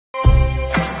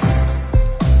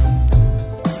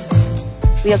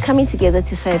We are coming together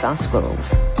to save our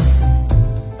squirrels.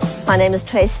 My name is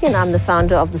Tracy and I'm the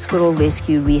founder of the Squirrel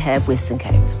Rescue Rehab Western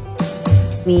Cape.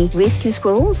 We rescue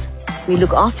squirrels, we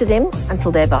look after them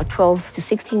until they're about 12 to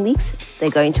 16 weeks, they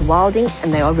go into wilding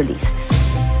and they are released.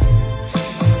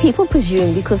 People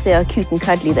presume because they are cute and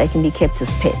cuddly they can be kept as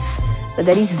pets, but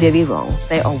that is very wrong.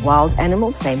 They are wild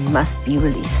animals, they must be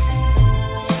released.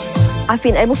 I've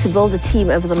been able to build a team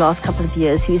over the last couple of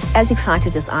years who is as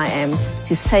excited as I am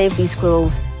to save these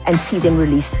squirrels and see them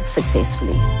released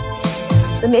successfully.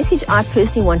 The message I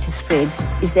personally want to spread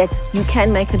is that you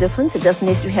can make a difference. It doesn't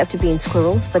necessarily have to be in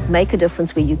squirrels, but make a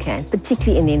difference where you can,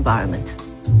 particularly in the environment.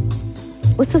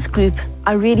 With this group,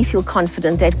 I really feel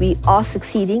confident that we are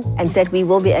succeeding and that we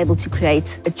will be able to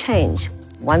create a change,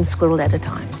 one squirrel at a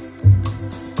time.